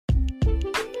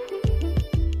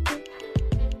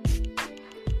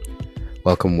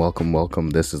Welcome, welcome,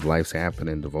 welcome. This is Life's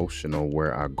Happening Devotional,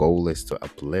 where our goal is to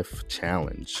uplift,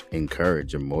 challenge,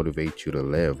 encourage, and motivate you to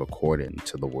live according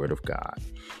to the Word of God.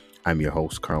 I'm your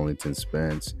host, Carlington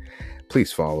Spence.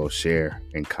 Please follow, share,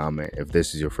 and comment. If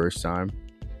this is your first time,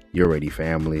 you're already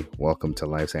family. Welcome to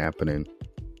Life's Happening.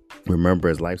 Remember,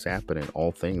 as life's happening,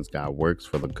 all things God works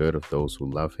for the good of those who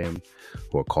love Him,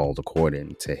 who are called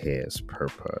according to His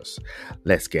purpose.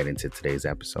 Let's get into today's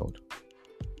episode.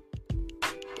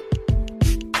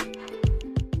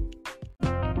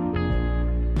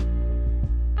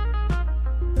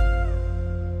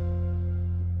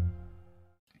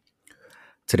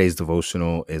 Today's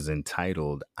devotional is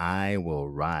entitled, I Will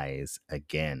Rise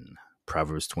Again.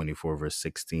 Proverbs 24, verse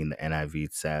 16, the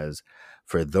NIV says,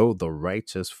 For though the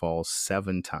righteous fall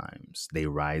 7 times, they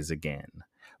rise again.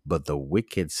 But the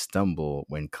wicked stumble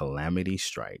when calamity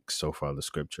strikes. So far, the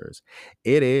scriptures.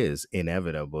 It is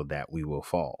inevitable that we will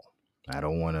fall. I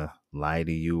don't want to lie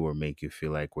to you or make you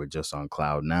feel like we're just on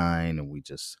cloud 9 and we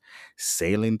just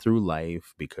sailing through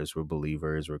life because we're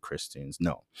believers, we're Christians.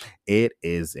 No. It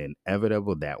is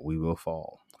inevitable that we will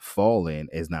fall. Falling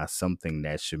is not something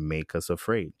that should make us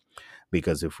afraid,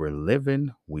 because if we're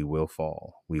living, we will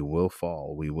fall. We will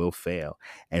fall. We will fail.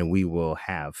 And we will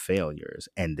have failures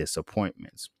and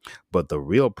disappointments. But the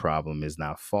real problem is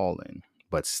not falling,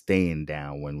 but staying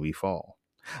down when we fall.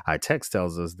 Our text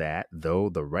tells us that though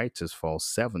the righteous fall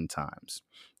 7 times,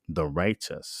 the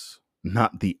righteous,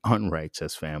 not the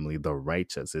unrighteous family, the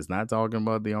righteous is not talking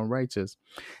about the unrighteous.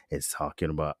 It's talking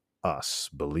about us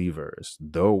believers,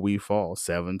 though we fall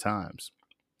 7 times.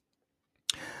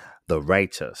 The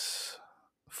righteous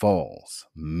falls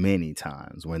many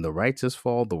times. When the righteous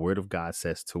fall, the word of God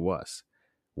says to us,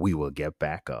 we will get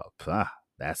back up.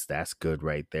 That's good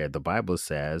right there. The Bible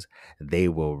says they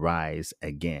will rise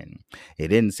again. It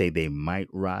didn't say they might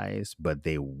rise, but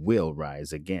they will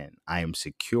rise again. I am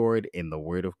secured in the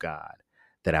word of God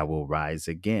that I will rise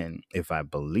again if I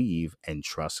believe and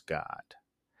trust God.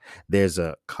 There's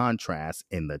a contrast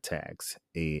in the text.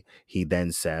 He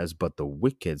then says, but the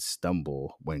wicked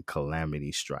stumble when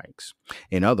calamity strikes.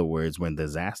 In other words, when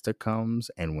disaster comes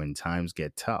and when times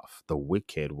get tough, the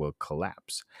wicked will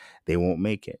collapse. They won't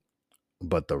make it.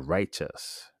 But the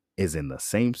righteous is in the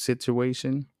same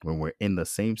situation. When we're in the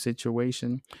same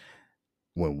situation,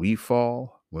 when we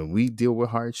fall, when we deal with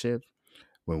hardship,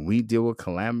 when we deal with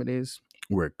calamities,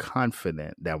 we're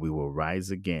confident that we will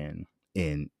rise again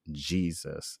in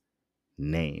Jesus'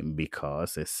 name,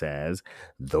 because it says,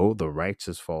 though the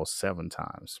righteous falls 7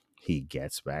 times, he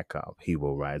gets back up. He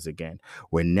will rise again.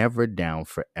 We're never down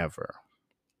forever.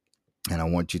 And I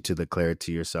want you to declare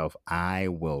to yourself, I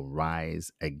will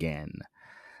rise again.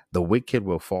 The wicked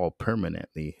will fall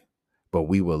permanently, but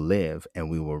we will live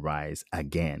and we will rise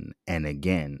again and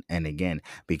again and again,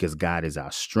 because God is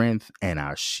our strength and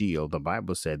our shield. The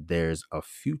Bible said there's a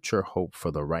future hope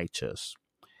for the righteous,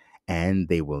 and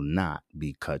they will not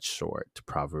be cut short.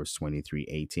 Proverbs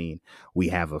 23:18. We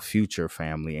have a future,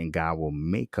 family, and God will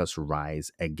make us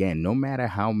rise again. No matter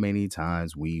how many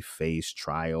times we face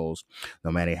trials,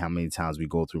 no matter how many times we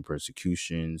go through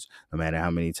persecutions, no matter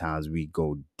how many times we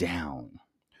go down,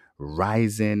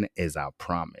 rising is our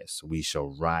promise. We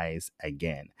shall rise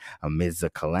again. Amidst the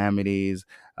calamities,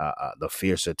 the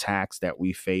fierce attacks that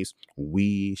we face,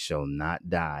 we shall not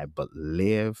die, but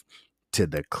live to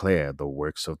declare the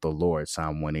works of the Lord.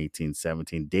 Psalm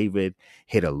 118:17. David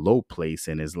hit a low place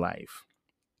in his life.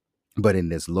 But in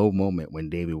this low moment when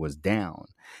David was down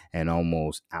and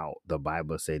almost out, the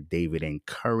Bible said David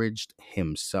encouraged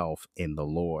himself in the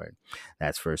Lord.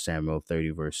 That's 1 Samuel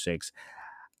 30, verse 6.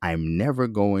 I'm never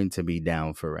going to be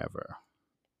down forever.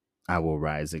 I will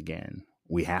rise again.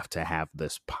 We have to have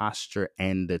this posture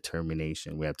and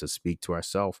determination. We have to speak to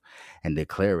ourselves and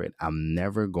declare it. I'm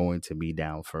never going to be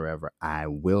down forever. I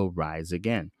will rise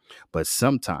again. But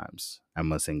sometimes I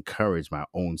must encourage my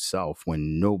own self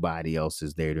when nobody else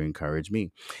is there to encourage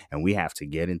me. And we have to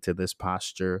get into this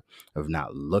posture of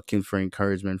not looking for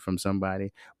encouragement from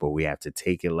somebody, but we have to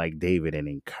take it like David and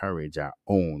encourage our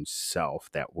own self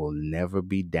that will never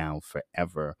be down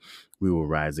forever. We will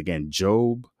rise again.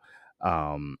 Job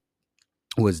um,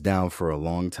 was down for a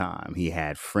long time. He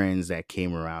had friends that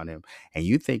came around him, and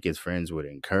you think his friends would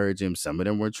encourage him. Some of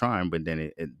them were trying, but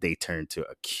then they turned to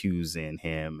accusing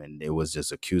him, and it was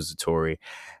just accusatory.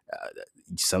 Uh,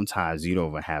 Sometimes you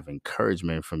don't even have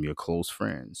encouragement from your close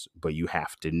friends, but you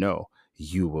have to know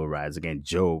you will rise again.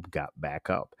 Job got back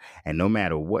up. And no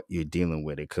matter what you're dealing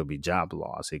with, it could be job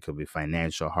loss, it could be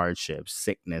financial hardship,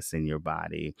 sickness in your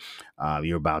body.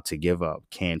 You're about to give up,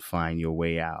 can't find your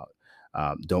way out.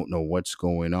 don't know what's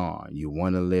going on. You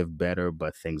want to live better,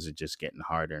 but things are just getting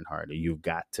harder and harder. You've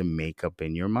got to make up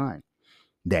in your mind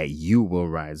that you will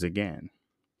rise again.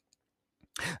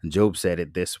 Job said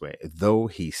it this way: though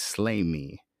he slay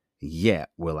me, yet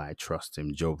will I trust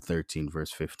him. Job 13,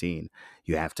 verse 15.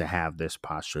 You have to have this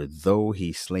posture. Though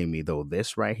he slay me, though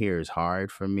this right here is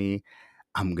hard for me,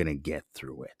 I'm going to get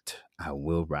through it. I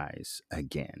will rise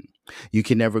again. You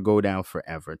can never go down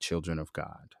forever, children of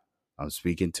God. I'm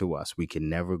speaking to us. We can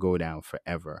never go down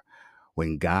forever.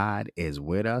 When God is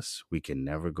with us, we can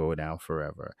never go down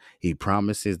forever. He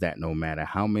promises that no matter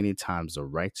how many times the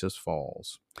righteous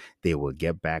falls, they will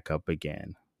get back up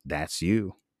again. That's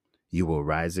you. You will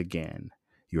rise again.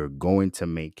 You're going to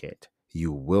make it.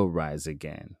 You will rise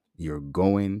again. You're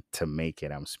going to make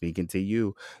it. I'm speaking to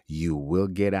you. You will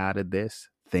get out of this.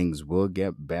 Things will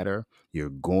get better. You're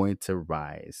going to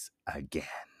rise again.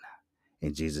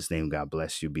 In Jesus' name, God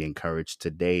bless you. Be encouraged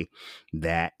today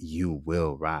that you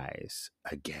will rise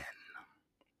again.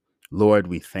 Lord,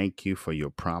 we thank you for your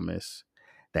promise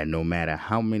that no matter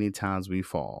how many times we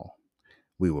fall,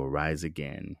 we will rise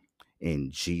again. In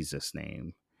Jesus'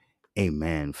 name,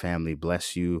 amen. Family,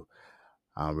 bless you.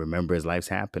 Remember, as life's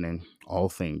happening, all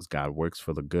things God works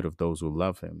for the good of those who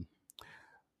love him,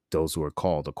 those who are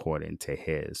called according to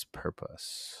his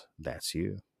purpose. That's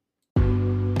you.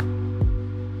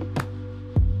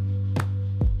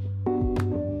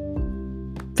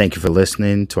 Thank you for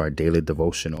listening to our daily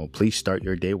devotional. Please start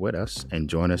your day with us and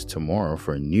join us tomorrow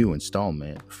for a new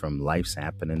installment from Life's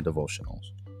Happening Devotionals.